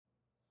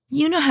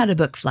You know how to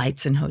book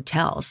flights and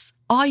hotels.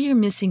 All you're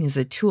missing is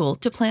a tool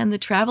to plan the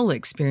travel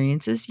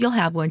experiences you'll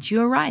have once you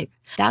arrive.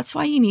 That's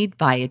why you need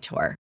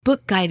Viator.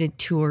 Book guided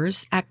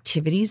tours,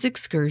 activities,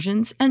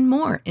 excursions, and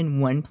more in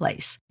one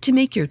place to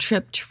make your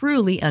trip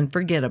truly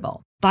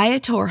unforgettable.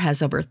 Viator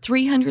has over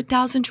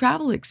 300,000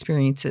 travel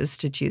experiences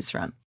to choose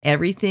from.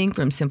 Everything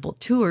from simple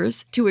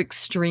tours to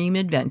extreme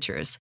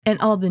adventures and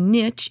all the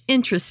niche,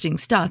 interesting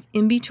stuff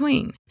in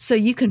between. So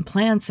you can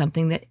plan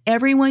something that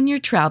everyone you're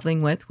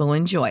traveling with will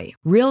enjoy.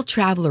 Real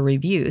traveler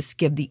reviews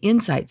give the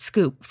inside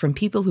scoop from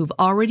people who've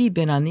already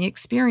been on the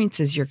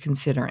experiences you're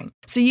considering.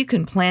 So you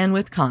can plan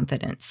with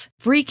confidence.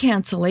 Free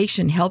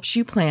cancellation helps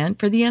you plan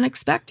for the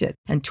unexpected.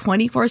 And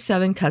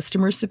 24/7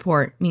 customer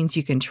support means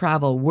you can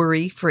travel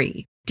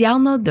worry-free.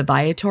 Download the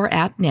Viator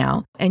app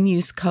now and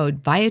use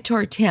code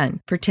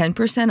Viator10 for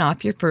 10%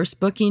 off your first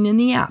booking in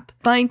the app.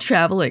 Find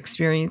travel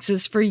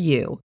experiences for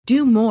you.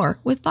 Do more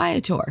with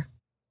Viator.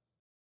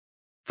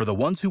 For the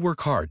ones who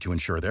work hard to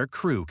ensure their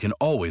crew can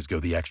always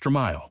go the extra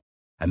mile,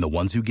 and the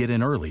ones who get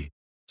in early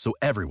so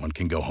everyone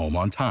can go home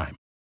on time,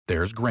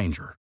 there's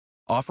Grainger,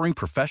 offering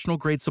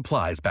professional-grade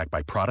supplies backed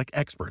by product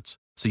experts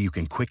so you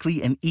can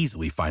quickly and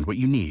easily find what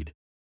you need.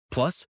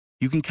 Plus,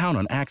 you can count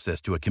on access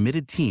to a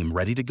committed team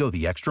ready to go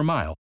the extra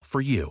mile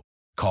for you.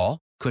 Call,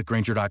 click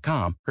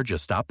Grainger.com, or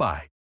just stop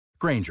by.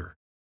 Grainger,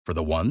 for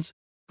the ones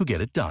who get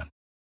it done.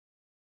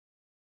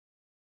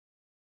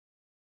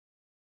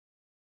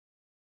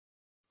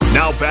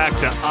 Now back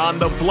to On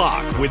the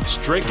Block with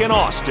Strick and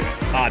Austin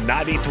on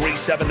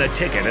 93.7 The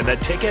Ticket and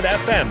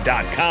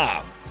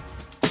theticketfm.com.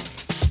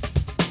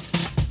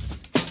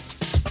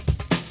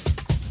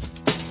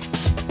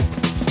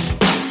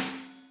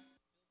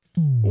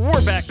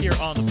 We're back here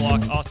on the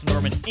block. Austin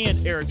Norman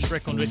and Eric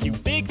Strickland with you.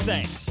 Big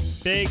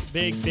thanks. Big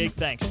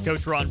thanks to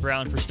Coach Ron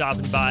Brown for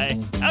stopping by.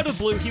 Out of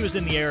the blue, he was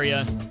in the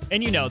area.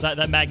 And you know,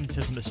 that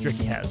magnetism that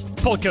Stricky has.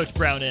 Pulled Coach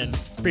Brown in.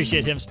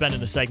 Appreciate him spending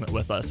the segment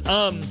with us.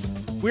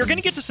 We're going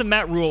to get to some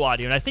Matt Rhule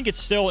audio, and I think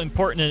it's still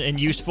important and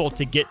useful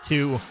to get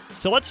to.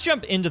 So let's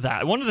jump into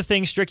that. One of the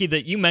things, Stricky,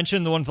 that you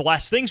mentioned, one of the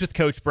last things with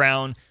Coach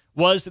Brown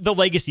was the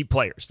legacy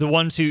players, the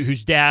ones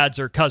whose dads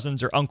or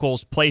cousins or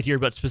uncles played here,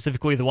 but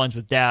specifically the ones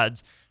with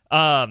dads.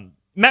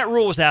 Matt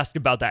Rhule was asked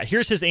about that.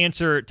 Here's his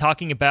answer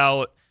talking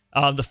about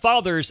the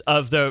fathers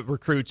of the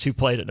recruits who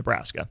played at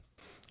Nebraska.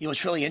 You know,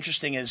 what's really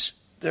interesting is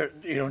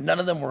none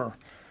of them were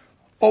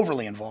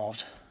overly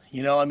involved.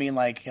 You know, I mean,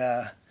 like,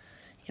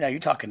 you're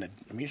talking to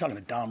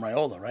Dom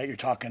Raiola, right? You're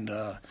talking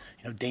to,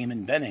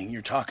 Damon Benning.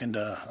 You're talking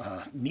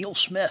to Neil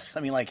Smith. I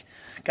mean, like,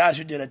 guys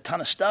who did a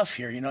ton of stuff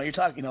here. You're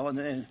talking,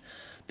 and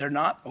they're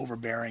not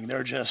overbearing.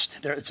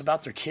 It's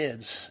about their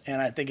kids,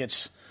 and I think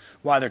it's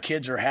why their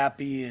kids are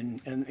happy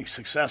and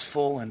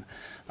successful and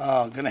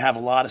going to have a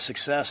lot of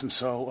success. And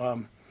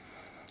so,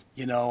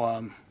 they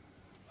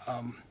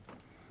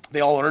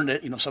all earned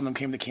it. Some of them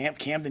came to camp.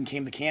 Camden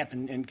came to camp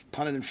and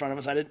punted in front of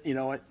us. I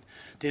didn't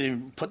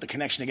even put the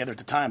connection together at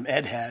the time.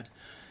 Ed had,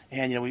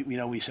 and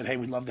we said, hey,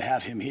 we'd love to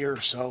have him here.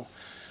 So,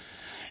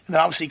 and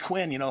then obviously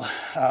Quinn, a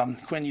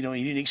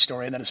unique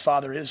story, and that his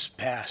father is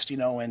passed,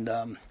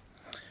 and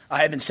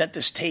I had been sent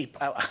this tape.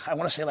 I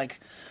want to say, like,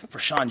 for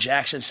Sean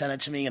Jackson sent it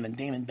to me, and then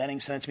Damon Benning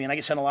sent it to me, and I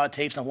get sent a lot of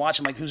tapes, and I'm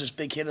watching, like, who's this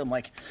big kid? And I'm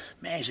like,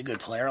 man, he's a good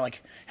player.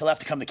 Like, he'll have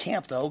to come to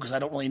camp, though, because I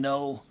don't really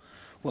know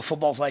what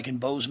football's like in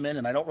Bozeman,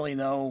 and I don't really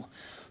know.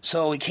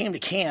 So he came to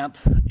camp,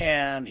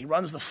 and he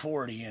runs the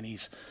 40, and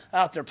he's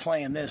out there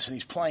playing this, and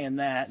he's playing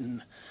that,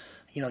 and,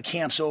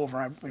 camp's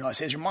over. I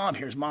say, is your mom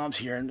here? His mom's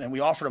here, and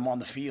we offered him on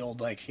the field,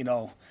 like,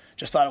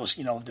 just thought it was,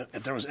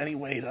 if there was any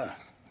way to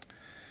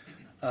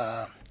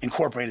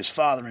incorporate his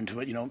father into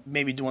it,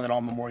 maybe doing it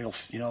on Memorial,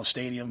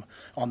 Stadium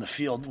on the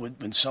field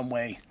would in some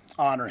way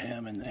honor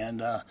him.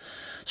 And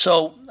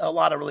so a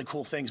lot of really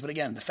cool things. But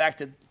again, the fact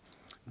that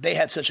they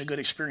had such a good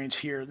experience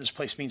here, this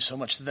place means so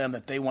much to them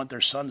that they want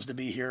their sons to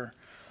be here,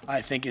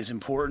 I think is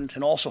important.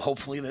 And also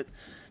hopefully that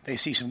they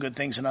see some good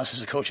things in us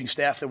as a coaching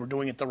staff, that we're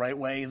doing it the right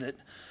way, that,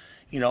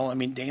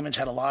 Damon's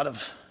had a lot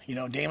of,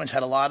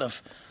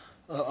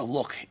 a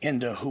look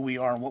into who we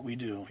are and what we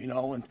do,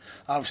 and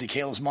obviously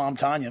Kayla's mom,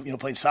 Tanya,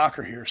 played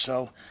soccer here.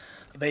 So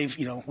they've,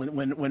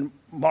 when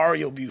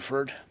Mario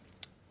Buford,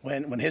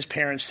 when his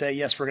parents say,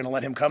 yes, we're going to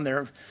let him come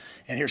there,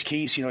 and here's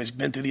Keith, he's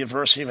been through the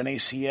adversity of an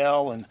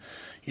ACL, and,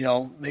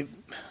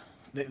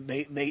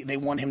 they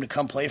want him to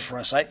come play for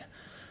us.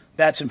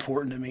 That's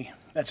important to me.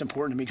 That's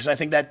important to me because I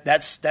think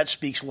that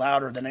speaks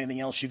louder than anything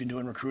else you can do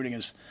in recruiting,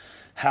 is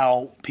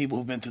how people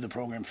who've been through the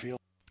program feel.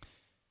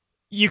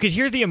 You could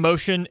hear the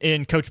emotion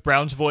in Coach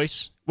Brown's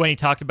voice when he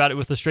talked about it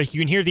with the Strick.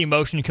 You can hear the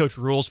emotion in Coach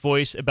Rhule's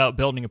voice about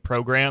building a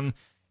program.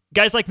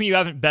 Guys like me who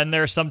haven't been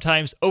there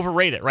sometimes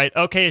overrate it, right?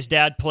 Okay, his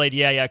dad played,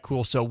 yeah,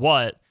 cool, so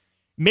what?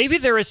 Maybe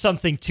there is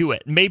something to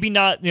it. Maybe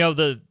not,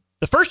 the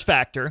first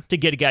factor to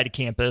get a guy to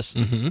campus,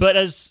 but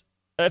as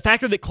a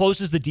factor that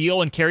closes the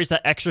deal and carries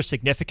that extra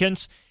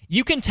significance,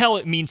 you can tell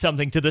it means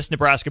something to this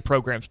Nebraska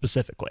program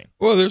specifically.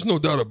 Well, there's no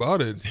doubt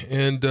about it.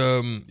 And,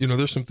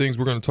 there's some things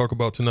we're going to talk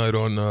about tonight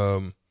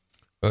on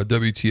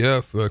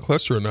WTF,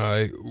 Klesser and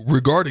I,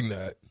 regarding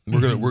that.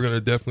 We're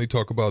gonna definitely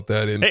talk about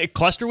that. And hey,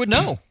 Cluster would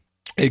know.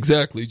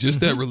 Exactly. Just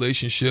that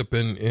relationship.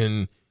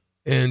 And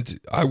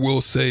I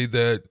will say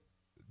that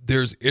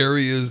there's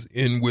areas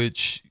in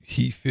which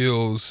he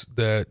feels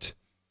that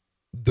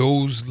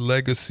those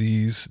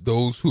legacies,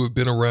 those who have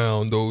been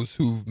around, those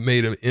who've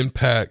made an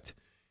impact,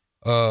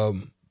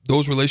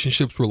 those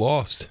relationships were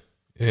lost.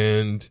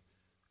 And,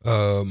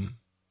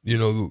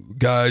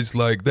 guys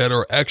like that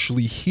are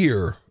actually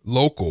here,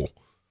 local,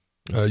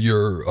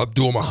 your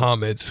Abdul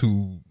Muhammad's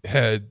who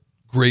had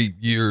great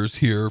years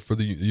here for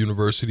the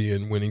university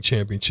and winning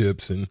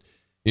championships, and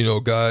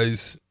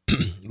guys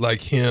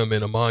like him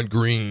and Amon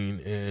Green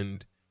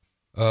and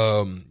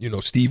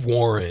Steve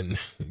Warren,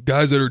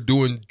 guys that are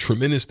doing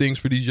tremendous things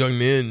for these young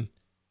men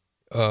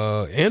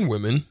and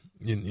women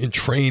in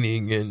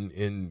training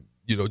and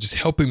just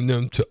helping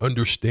them to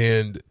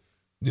understand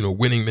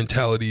winning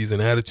mentalities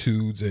and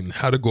attitudes and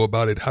how to go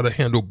about it, how to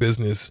handle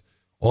business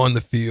on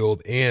the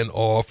field and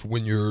off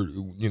when you're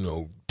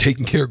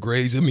taking care of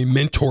grades. I mean,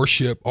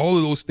 mentorship, all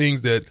of those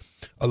things that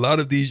a lot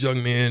of these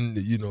young men,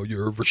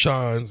 your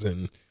Rashans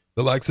and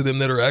the likes of them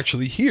that are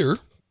actually here,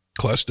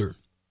 Cluster.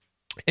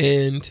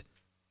 And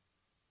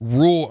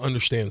Rhule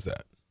understands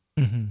that.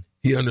 Mm-hmm.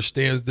 He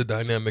understands the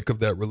dynamic of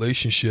that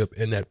relationship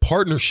and that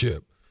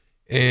partnership.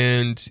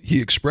 And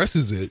he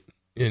expresses it.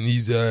 And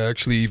he's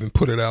actually even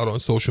put it out on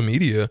social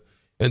media.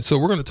 And so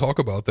we're going to talk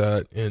about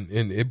that.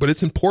 But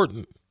it's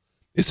important.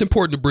 It's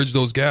important to bridge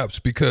those gaps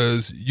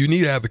because you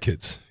need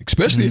advocates,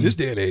 especially in this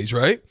day and age,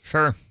 right?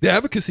 Sure. The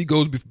advocacy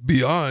goes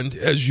beyond,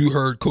 as you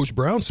heard Coach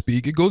Brown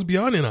speak, it goes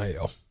beyond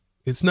NIL.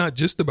 It's not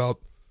just about,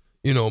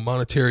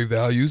 monetary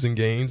values and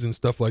gains and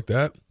stuff like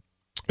that.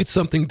 It's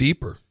something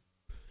deeper.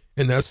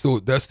 And that's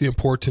the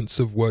importance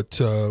of what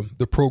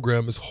the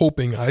program is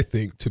hoping, I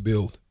think, to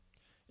build.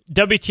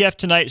 WTF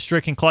tonight,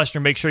 Strick and Cluster.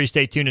 Make sure you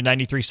stay tuned to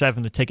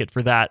 93.7 The Ticket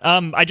for that.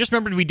 I just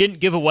remembered we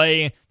didn't give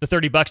away the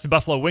 $30 to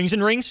Buffalo Wings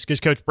and Rings because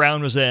Coach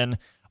Brown was in.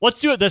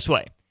 Let's do it this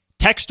way.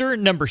 Texter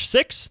number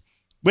 6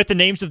 with the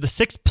names of the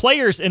 6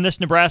 players in this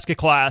Nebraska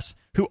class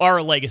who are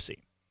a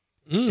legacy.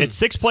 It's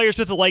 6 players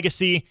with a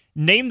legacy.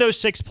 Name those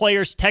 6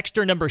 players.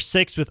 Texter number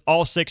 6 with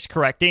all 6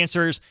 correct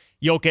answers.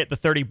 You'll get the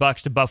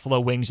 $30 to Buffalo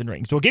Wings and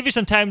Rings. We'll give you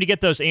some time to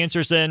get those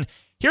answers in.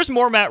 Here's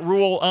more Matt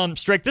Rhule.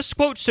 Strick, this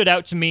quote stood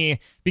out to me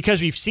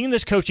because we've seen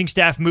this coaching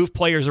staff move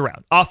players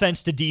around,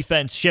 offense to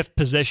defense, shift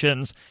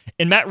positions.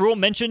 And Matt Rhule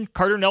mentioned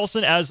Carter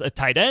Nelson as a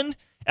tight end,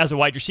 as a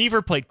wide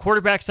receiver, played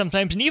quarterback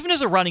sometimes, and even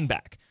as a running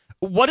back.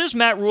 What does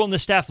Matt Rhule and the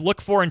staff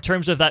look for in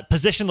terms of that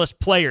positionless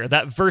player,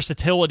 that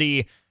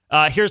versatility?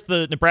 Here's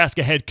the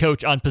Nebraska head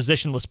coach on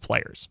positionless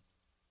players.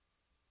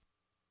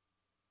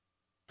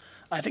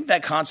 I think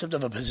that concept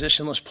of a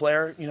positionless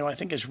player, I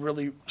think is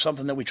really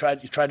something that we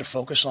tried to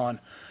focus on.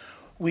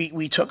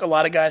 We took a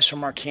lot of guys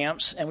from our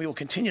camps, and we will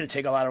continue to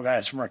take a lot of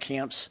guys from our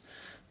camps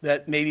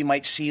that maybe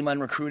might seem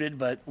unrecruited,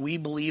 but we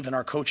believe in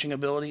our coaching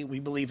ability. We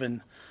believe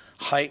in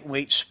height,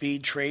 weight,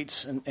 speed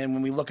traits, and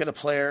when we look at a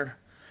player,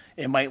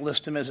 it might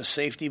list him as a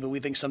safety, but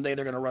we think someday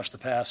they're going to rush the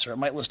passer. It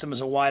might list him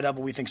as a wide up,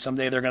 but we think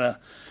someday they're going to.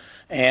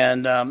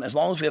 And as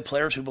long as we have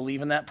players who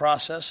believe in that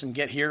process and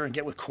get here and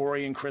get with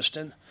Corey and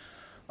Kristen,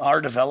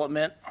 our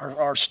development,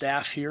 our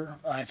staff here,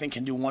 I think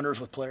can do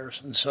wonders with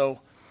players. And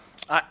so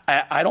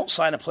I don't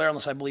sign a player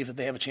unless I believe that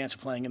they have a chance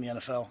of playing in the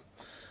NFL.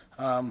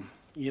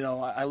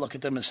 I look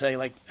at them and say,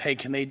 like, hey,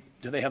 do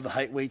they have the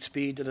height, weight,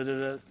 speed,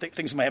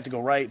 things might have to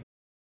go right.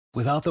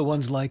 Without the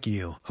ones like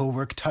you who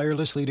work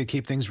tirelessly to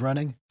keep things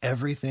running,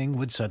 everything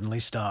would suddenly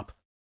stop.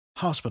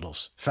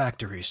 Hospitals,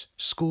 factories,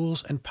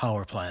 schools, and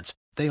power plants,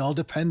 they all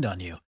depend on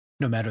you.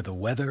 No matter the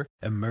weather,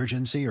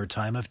 emergency, or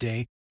time of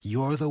day,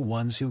 you're the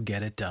ones who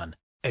get it done.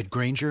 At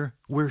Grainger,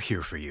 we're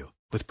here for you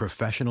with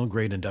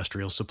professional-grade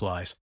industrial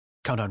supplies.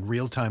 Count on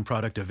real-time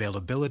product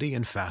availability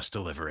and fast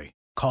delivery.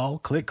 Call,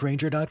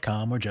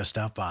 clickgrainger.com, or just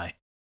stop by.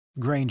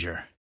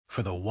 Grainger,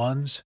 for the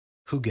ones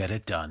who get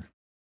it done.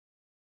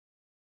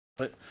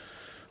 But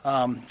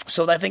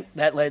so I think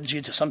that led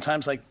you to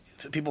sometimes, like,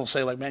 people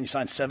say, like, man, you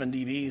signed 7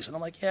 DBs. And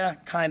I'm like, yeah,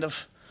 kind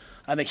of.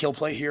 I think he'll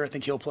play here. I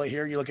think he'll play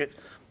here. You look at,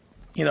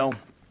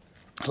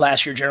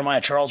 last year,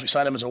 Jeremiah Charles, we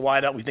signed him as a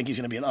wideout. We think he's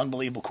going to be an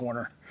unbelievable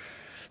corner.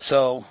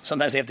 So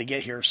sometimes they have to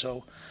get here.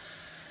 So,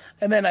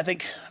 and then I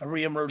think a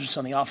reemergence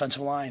on the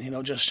offensive line.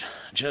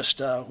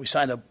 We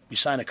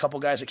signed a couple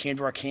guys that came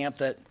to our camp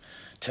that,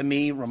 to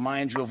me,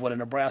 remind you of what a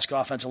Nebraska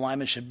offensive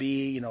lineman should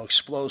be.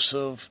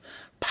 Explosive,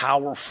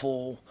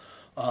 powerful.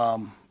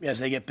 As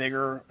they get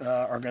bigger,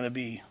 are going to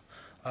be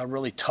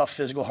really tough,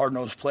 physical,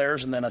 hard-nosed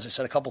players. And then, as I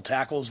said, a couple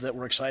tackles that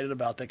we're excited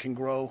about that can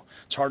grow.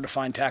 It's hard to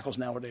find tackles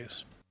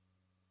nowadays.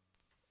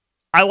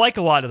 I like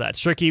a lot of that,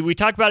 Stricky. We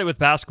talk about it with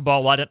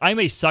basketball a lot, and I'm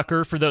a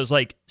sucker for those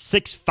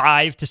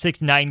 6'5" to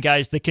 6'9"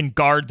 guys that can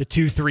guard the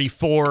 2, 3,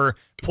 4,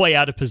 play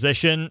out of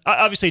position.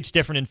 Obviously, it's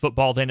different in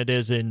football than it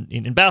is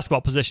in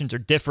basketball. Positions are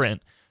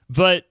different.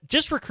 But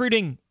just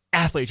recruiting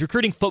athletes,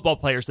 recruiting football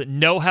players that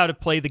know how to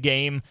play the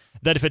game,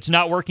 that if it's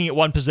not working at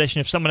one position,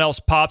 if someone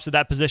else pops at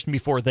that position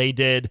before they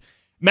did,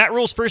 Matt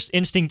Rhule's first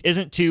instinct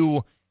isn't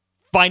to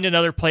find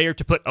another player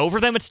to put over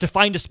them. It's to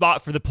find a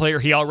spot for the player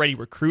he already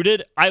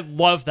recruited. I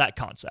love that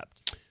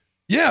concept.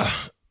 Yeah,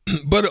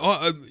 but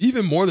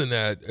even more than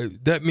that,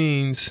 that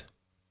means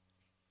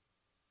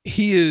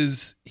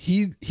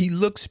he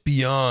looks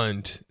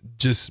beyond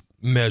just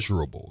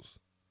measurables.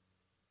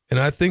 And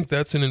I think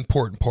that's an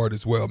important part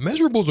as well.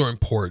 Measurables are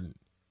important,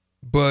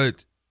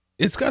 but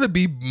it's got to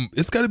be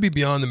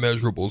beyond the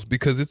measurables,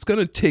 because it's going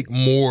to take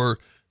more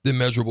than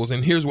measurables.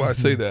 And here's why I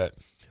say that.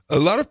 A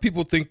lot of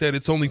people think that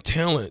it's only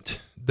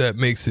talent that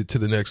makes it to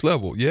the next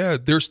level. Yeah,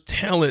 there's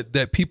talent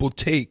that people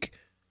take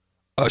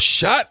a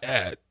shot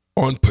at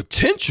on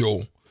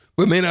potential,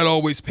 but may not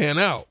always pan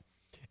out.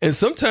 And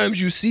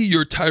sometimes you see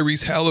your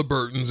Tyrese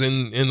Halliburtons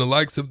and the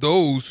likes of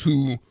those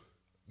who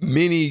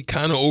many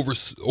kind of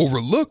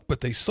overlook,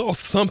 but they saw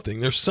something.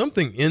 There's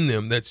something in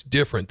them that's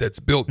different, that's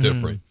built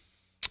different.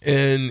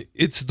 And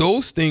it's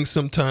those things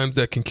sometimes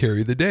that can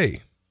carry the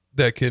day,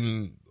 that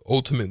can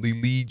ultimately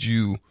lead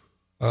you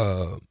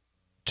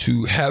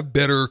to have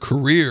better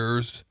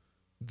careers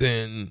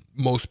than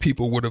most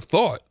people would have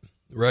thought,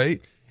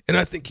 right? And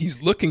I think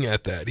he's looking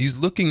at that. He's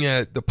looking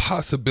at the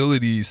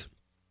possibilities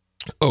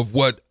of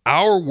what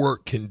our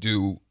work can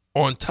do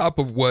on top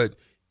of what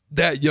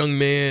that young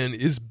man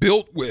is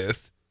built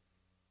with.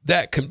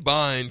 That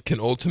combined can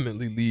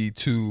ultimately lead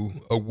to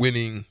a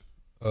winning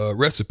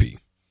recipe.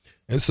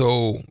 And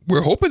so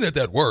we're hoping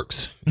that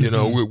works. You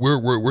know,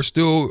 we're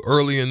still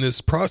early in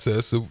this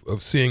process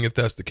of seeing if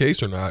that's the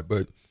case or not.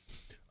 But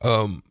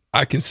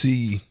I can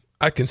see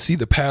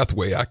the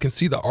pathway. I can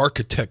see the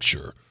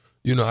architecture.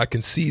 You know, I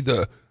can see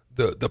the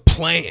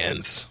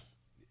plans.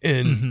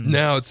 And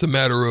now it's a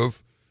matter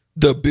of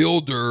the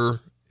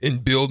builder in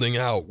building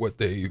out what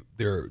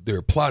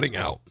they're plotting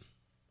out.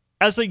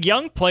 As a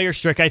young player,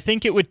 Strick, I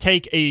think it would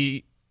take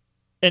an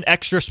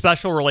extra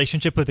special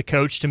relationship with the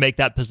coach to make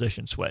that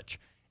position switch.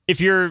 If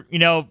you're,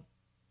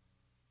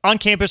 on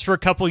campus for a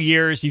couple of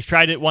years, you've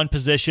tried at one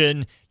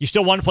position, you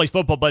still want to play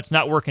football, but it's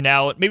not working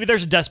out. Maybe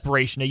there's a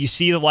desperation. You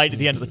see the light at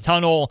the end of the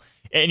tunnel,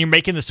 and you're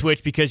making the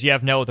switch because you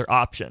have no other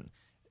option.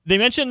 They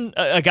mentioned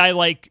a guy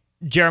like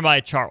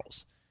Jeremiah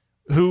Charles,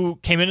 who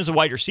came in as a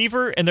wide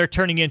receiver, and they're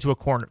turning into a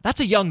corner.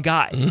 That's a young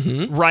guy,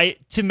 right?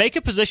 To make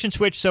a position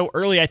switch so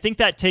early, I think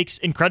that takes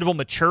incredible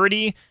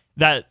maturity,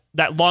 that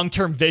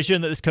long-term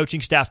vision that this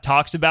coaching staff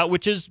talks about,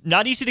 which is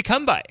not easy to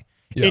come by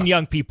in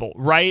young people,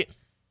 right?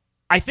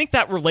 I think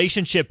that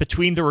relationship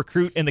between the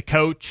recruit and the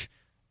coach,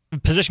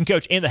 position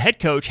coach and the head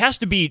coach, has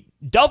to be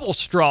double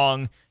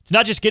strong to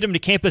not just get them to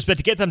campus, but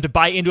to get them to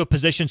buy into a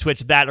position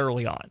switch that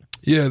early on.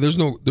 Yeah, there's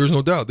no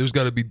doubt. There's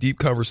got to be deep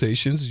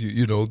conversations.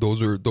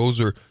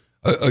 Those are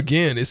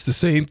again, it's the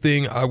same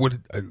thing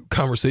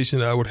conversation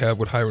that I would have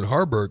with Hiram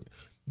Harburg,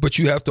 but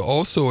you have to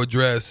also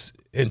address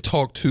and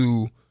talk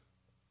to,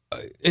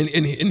 and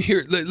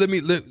here,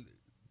 let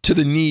to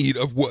the need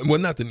of what, well,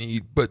 not the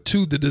need, but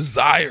to the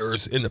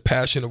desires and the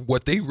passion of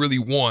what they really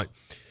want.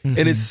 And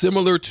it's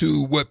similar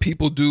to what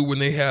people do when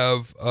they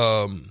have,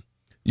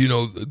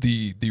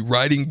 the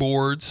writing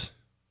boards.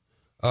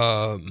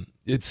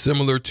 It's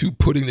similar to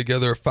putting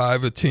together a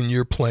 5 or 10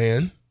 year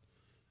plan.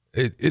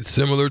 It's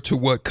similar to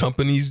what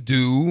companies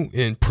do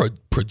in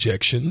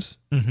projections,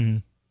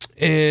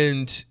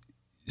 and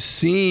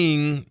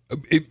seeing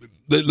it.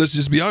 Let's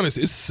just be honest.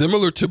 It's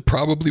similar to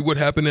probably what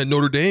happened at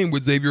Notre Dame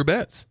with Xavier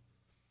Betts.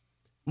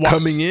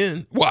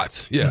 Xavier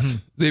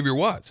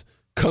Watts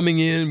coming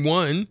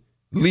in,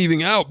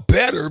 leaving out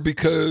better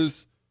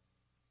because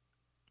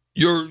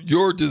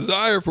your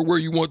desire for where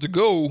you want to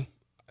go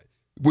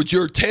with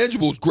your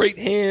tangibles, great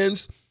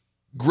hands,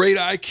 great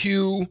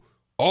IQ,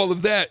 all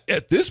of that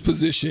at this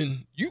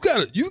position, you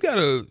got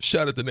a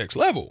shot at the next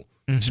level.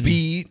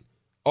 Speed,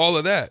 all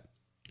of that.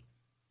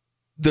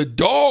 The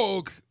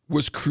dog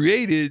was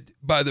created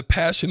by the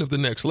passion of the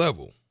next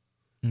level.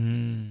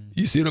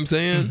 You see what I'm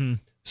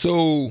saying?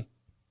 So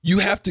you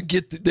have to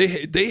get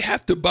they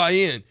have to buy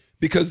in,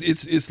 because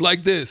it's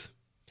like this.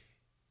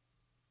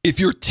 If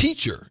you're a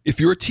teacher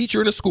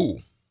in a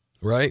school,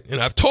 right?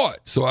 And I've taught,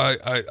 so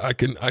I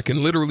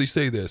can literally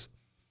say this.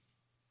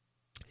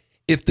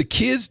 If the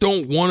kids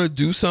don't want to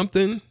do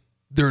something,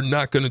 they're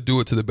not going to do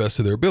it to the best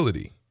of their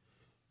ability.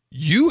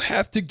 You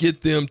have to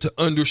get them to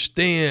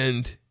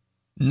understand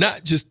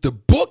not just the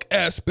book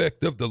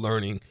aspect of the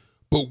learning,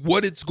 but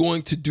what it's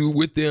going to do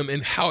with them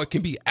and how it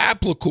can be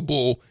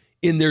applicable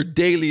in their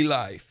daily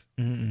life.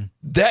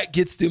 That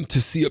gets them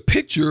to see a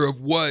picture of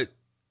what,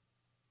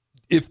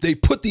 if they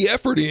put the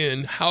effort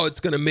in, how it's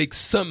going to make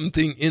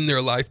something in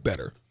their life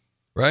better,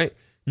 right?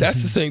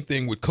 That's the same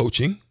thing with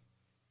coaching.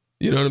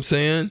 You know what I'm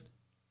saying?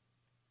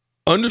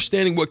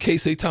 Understanding what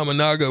Keisei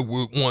Tamanaga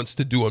wants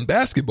to do in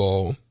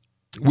basketball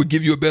would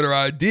give you a better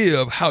idea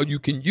of how you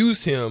can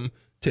use him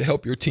to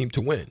help your team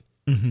to win.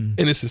 And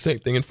it's the same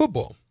thing in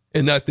football.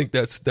 And I think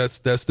that's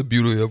the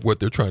beauty of what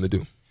they're trying to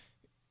do.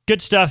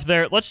 Good stuff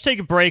there. Let's take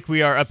a break.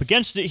 We are up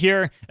against it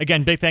here.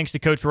 Again, big thanks to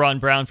Coach Ron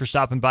Brown for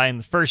stopping by. In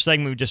the first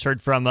segment, we just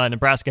heard from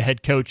Nebraska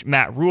head coach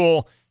Matt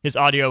Rhule, his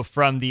audio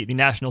from the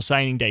National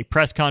Signing Day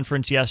press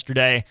conference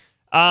yesterday.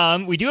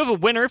 We do have a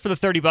winner for the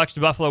 $30 to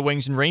Buffalo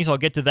Wings and Rings. I'll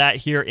get to that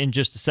here in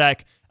just a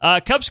sec.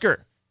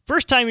 Cubsker,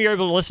 first time you're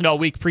able to listen all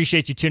week.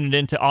 Appreciate you tuning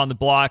in to On the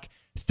Block.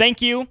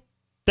 Thank you.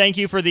 Thank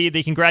you for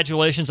the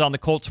congratulations on the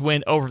Colts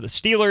win over the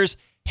Steelers.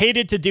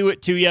 Hated to do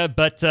it to you,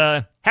 but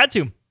had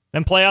to.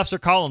 Them playoffs are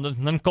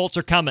calling. Them Colts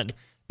are coming.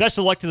 Best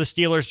of luck to the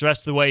Steelers the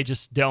rest of the way.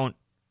 Just don't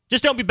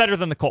be better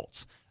than the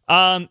Colts.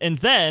 And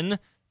then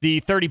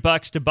the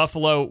 $30 to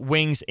Buffalo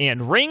Wings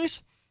and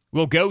Rings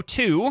will go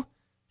to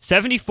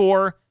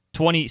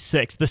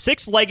 74-26. The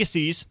 6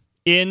 legacies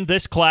in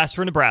this class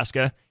for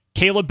Nebraska: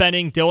 Caleb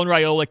Benning, Dylan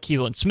Raiola,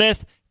 Keelan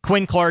Smith,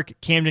 Quinn Clark,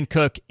 Camden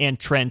Cook, and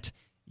Trent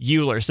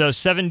Euler. So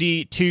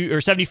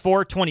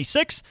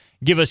 74-26.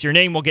 Give us your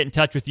name. We'll get in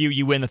touch with you.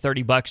 You win the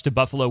 $30 to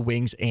Buffalo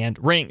Wings and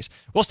Rings.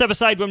 We'll step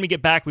aside when we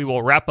get back. We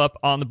will wrap up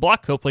On the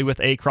Block, hopefully with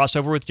a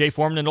crossover with Jay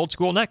Foreman and Old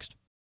School next.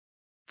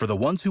 For the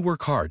ones who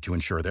work hard to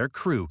ensure their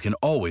crew can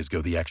always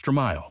go the extra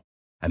mile,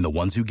 and the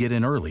ones who get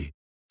in early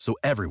so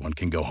everyone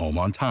can go home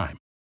on time,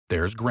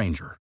 there's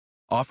Grainger,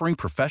 offering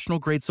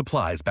professional-grade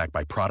supplies backed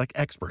by product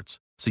experts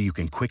so you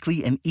can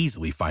quickly and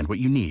easily find what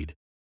you need.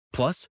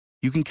 Plus,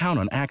 you can count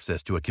on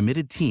access to a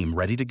committed team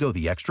ready to go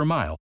the extra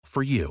mile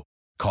for you.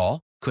 Call,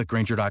 click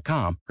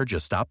Grainger.com, or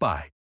just stop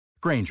by.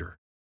 Grainger,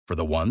 for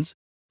the ones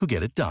who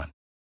get it done.